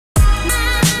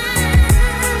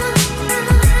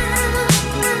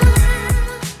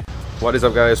What is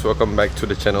up guys, welcome back to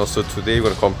the channel. So today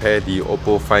we're going to compare the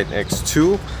Oppo Find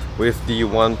X2 with the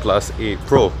OnePlus 8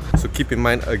 Pro. So keep in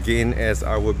mind again, as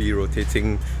I will be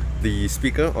rotating the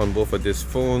speaker on both of these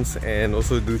phones, and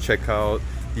also do check out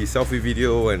the selfie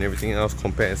video and everything else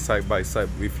compared side by side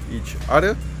with each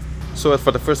other. So as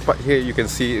for the first part here, you can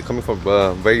see it coming from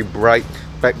a very bright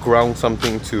background,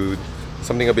 something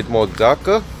a bit more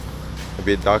darker,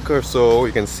 so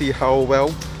you can see how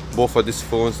well both of these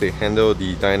phones they handle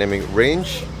the dynamic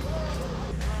range.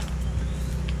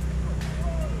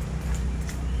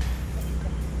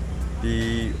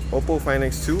 The Oppo Find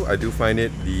X2, I do find it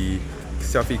the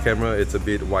selfie camera, it's a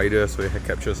bit wider, so it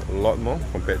captures a lot more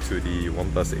compared to the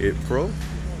OnePlus 8 Pro.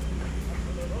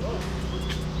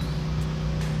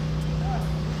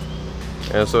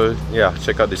 And so yeah,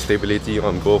 check out the stability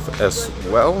on both as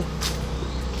well.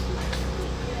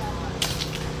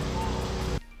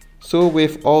 So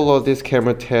with all of these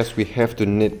camera tests, we have to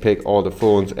nitpick all the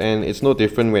phones, and it's no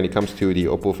different when it comes to the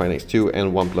Oppo Find X2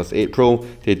 and OnePlus 8 Pro.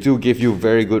 They do give you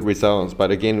very good results,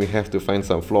 but again we have to find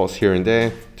some flaws here and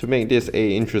there to make this an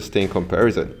interesting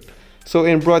comparison. So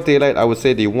in broad daylight, I would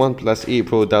say the OnePlus 8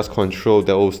 Pro does control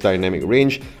those dynamic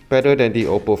range better than the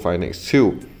Oppo Find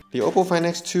X2. The Oppo Find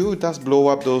X2 does blow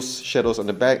up those shadows on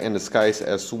the back and the skies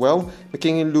as well,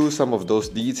 making you lose some of those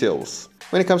details.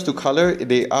 When it comes to color,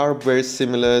 they are very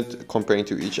similar comparing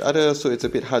to each other, so it's a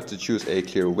bit hard to choose a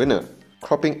clear winner.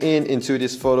 Cropping in into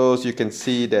these photos, you can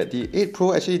see that the 8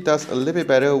 Pro actually does a little bit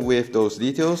better with those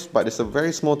details, but it's a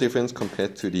very small difference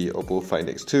compared to the Oppo Find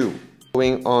X2.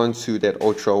 Going on to that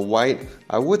ultra wide,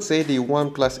 I would say the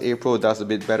OnePlus 8 Pro does a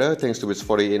bit better thanks to its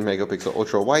 48 megapixel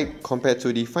ultra wide compared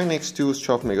to the Find X2's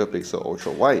 12 megapixel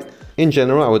ultra wide. In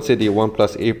general, I would say the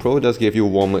OnePlus 8 Pro does give you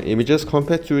warmer images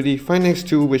compared to the Find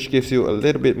X2, which gives you a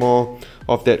little bit more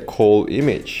of that cold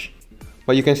image.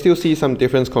 But you can still see some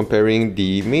difference comparing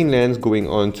the main lens going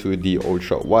on to the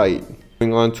ultra wide.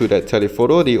 Going on to that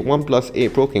telephoto, the OnePlus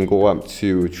 8 Pro can go up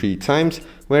to 3 times,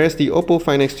 whereas the Oppo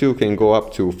Find X2 can go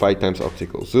up to 5 times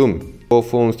optical zoom. Both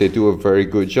phones, they do a very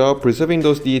good job preserving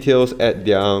those details at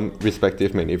their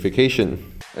respective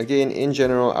magnification. Again, in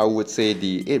general, I would say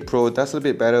the 8 Pro does a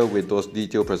bit better with those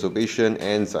detail preservation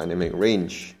and dynamic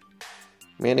range.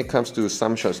 When it comes to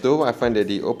some shots though, I find that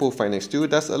the Oppo Find X2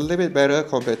 does a little bit better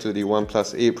compared to the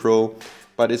OnePlus 8 Pro,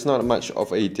 but it's not much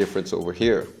of a difference over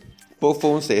here. Both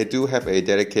phones, they do have a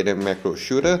dedicated macro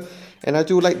shooter, and I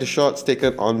do like the shots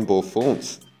taken on both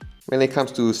phones. When it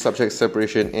comes to subject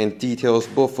separation and details,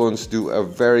 both phones do a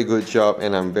very good job,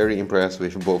 and I'm very impressed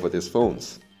with both of these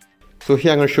phones. So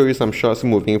here I'm going to show you some shots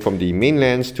moving from the main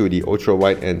lens to the ultra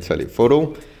wide and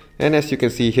telephoto. And as you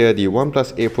can see here, the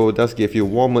OnePlus 8 Pro does give you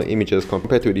warmer images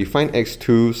compared to the Find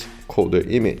X2's colder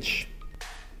image.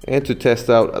 And to test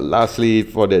out lastly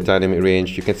for the dynamic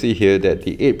range, you can see here that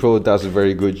the 8 Pro does a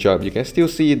very good job. You can still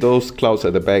see those clouds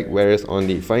at the back, whereas on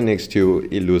the Find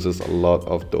X2 it loses a lot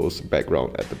of those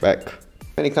background at the back.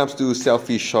 When it comes to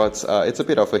selfie shots, it's a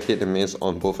bit of a hit and miss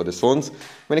on both of the phones.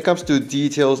 When it comes to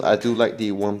details, I do like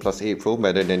the OnePlus 8 Pro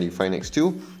better than the Find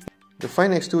X2. The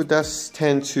Find X2 does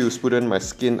tend to smoothen my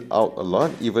skin out a lot,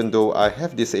 even though I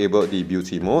have disabled the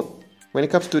beauty mode. When it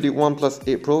comes to the OnePlus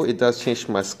 8 Pro, it does change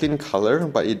my skin color,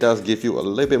 but it does give you a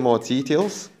little bit more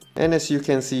details. And as you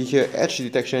can see here, edge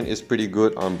detection is pretty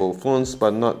good on both phones,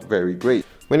 but not very great.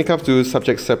 When it comes to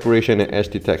subject separation and edge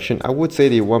detection, I would say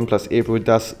the OnePlus 8 Pro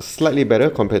does slightly better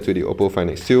compared to the Oppo Find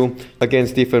X2.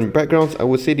 Against different backgrounds, I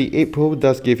would say the 8 Pro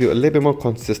does give you a little bit more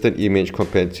consistent image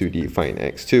compared to the Find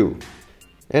X2.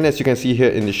 And as you can see here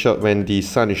in the shot when the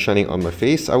sun is shining on my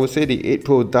face, I would say the 8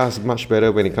 Pro does much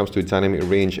better when it comes to dynamic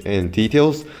range and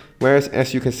details. Whereas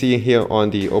as you can see here on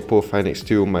the Oppo Find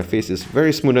X2, my face is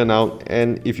very smoothed out,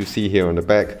 and if you see here on the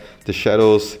back, the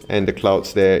shadows and the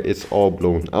clouds there, it's all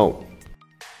blown out.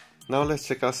 Now let's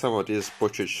check out some of these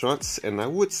portrait shots, and I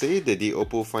would say that the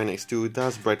Oppo Find X2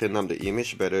 does brighten up the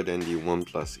image better than the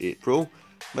OnePlus 8 Pro,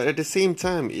 but at the same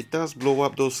time, it does blow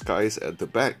up those skies at the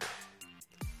back.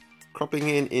 Cropping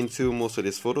in into most of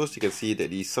these photos, you can see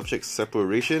that the subject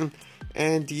separation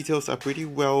and details are pretty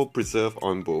well preserved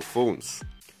on both phones.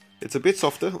 It's a bit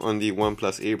softer on the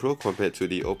OnePlus 8 Pro compared to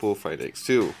the Oppo Find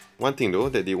X2. One thing though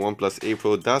that the OnePlus 8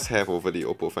 Pro does have over the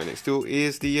Oppo Find X2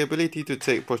 is the ability to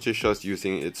take portrait shots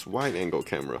using its wide-angle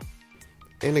camera.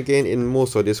 And again, in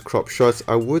most of these crop shots,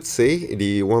 I would say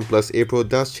the OnePlus 8 Pro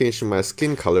does change my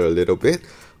skin color a little bit,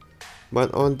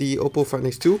 but on the Oppo Find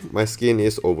X2, my skin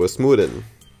is over smoothed.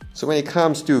 So when it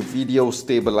comes to video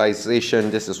stabilization,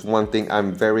 this is one thing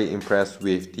I'm very impressed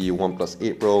with the OnePlus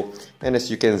 8 Pro. And as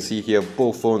you can see here,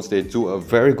 both phones, they do a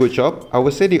very good job. I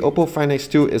would say the Oppo Find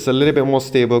X2 is a little bit more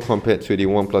stable compared to the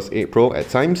OnePlus 8 Pro at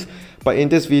times. but in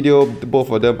this video, both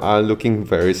of them are looking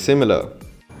very similar.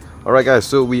 Alright guys,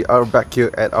 so we are back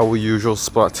here at our usual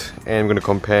spot and I'm going to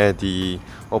compare the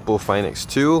Oppo Find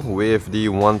X2 with the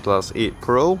OnePlus 8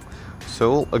 Pro.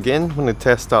 So again, I'm going to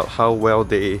test out how well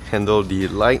they handle the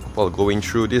light while going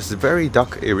through this very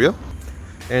dark area.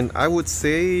 And I would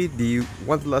say the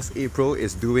OnePlus 8 Pro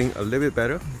is doing a little bit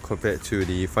better compared to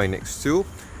the Find X2. You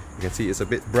can see it's a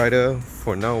bit brighter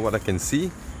for now. What I can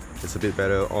see, it's a bit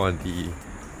better on the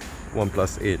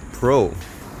OnePlus 8 Pro.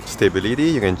 Stability,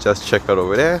 you can just check out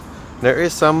over there. There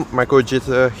is some micro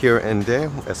jitter here and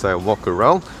there as I walk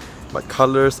around, but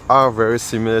colors are very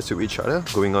similar to each other.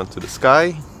 Going on to the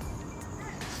sky,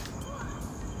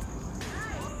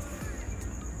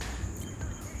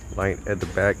 light at the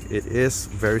back, it is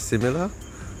very similar.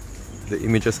 The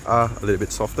images are a little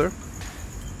bit softer.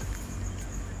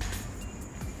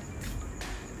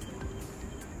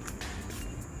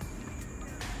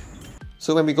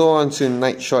 So when we go on to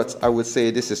night shots, I would say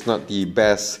this is not the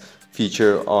best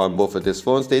feature on both of these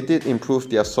phones. They did improve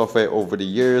their software over the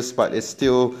years, but it's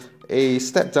still a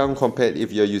step down compared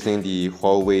if you're using the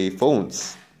Huawei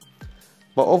phones.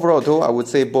 But overall though, I would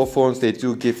say both phones, they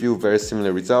do give you very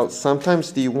similar results.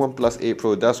 Sometimes the OnePlus 8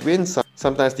 Pro does win,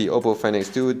 sometimes the Oppo Find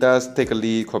X2 does take a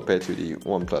lead compared to the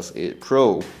OnePlus 8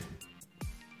 Pro.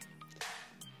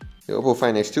 The Oppo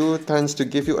Find X2 tends to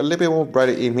give you a little bit more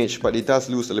brighter image, but it does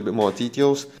lose a little bit more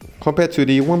details compared to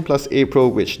the OnePlus 8 Pro,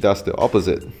 which does the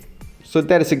opposite. So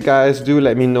that is it guys, do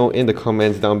let me know in the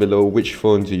comments down below which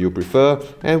phone do you prefer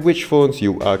and which phones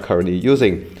you are currently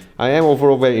using. I am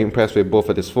overall very impressed with both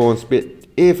of these phones, but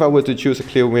if I were to choose a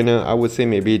clear winner, I would say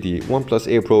maybe the OnePlus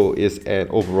 8 Pro is an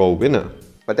overall winner.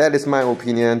 But that is my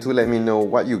opinion. Do let me know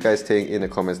what you guys think in the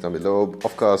comments down below.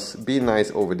 Of course, be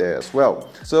nice over there as well.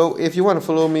 So if you want to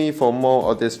follow me for more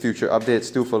of these future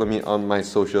updates, do follow me on my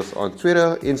socials on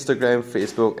Twitter, Instagram,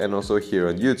 Facebook, and also here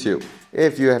on YouTube.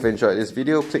 If you have enjoyed this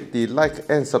video, click the like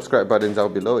and subscribe button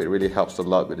down below. It really helps a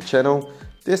lot with the channel.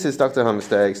 This is Dr.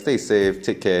 Hammerstag. Stay safe,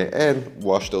 take care, and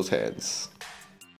wash those hands.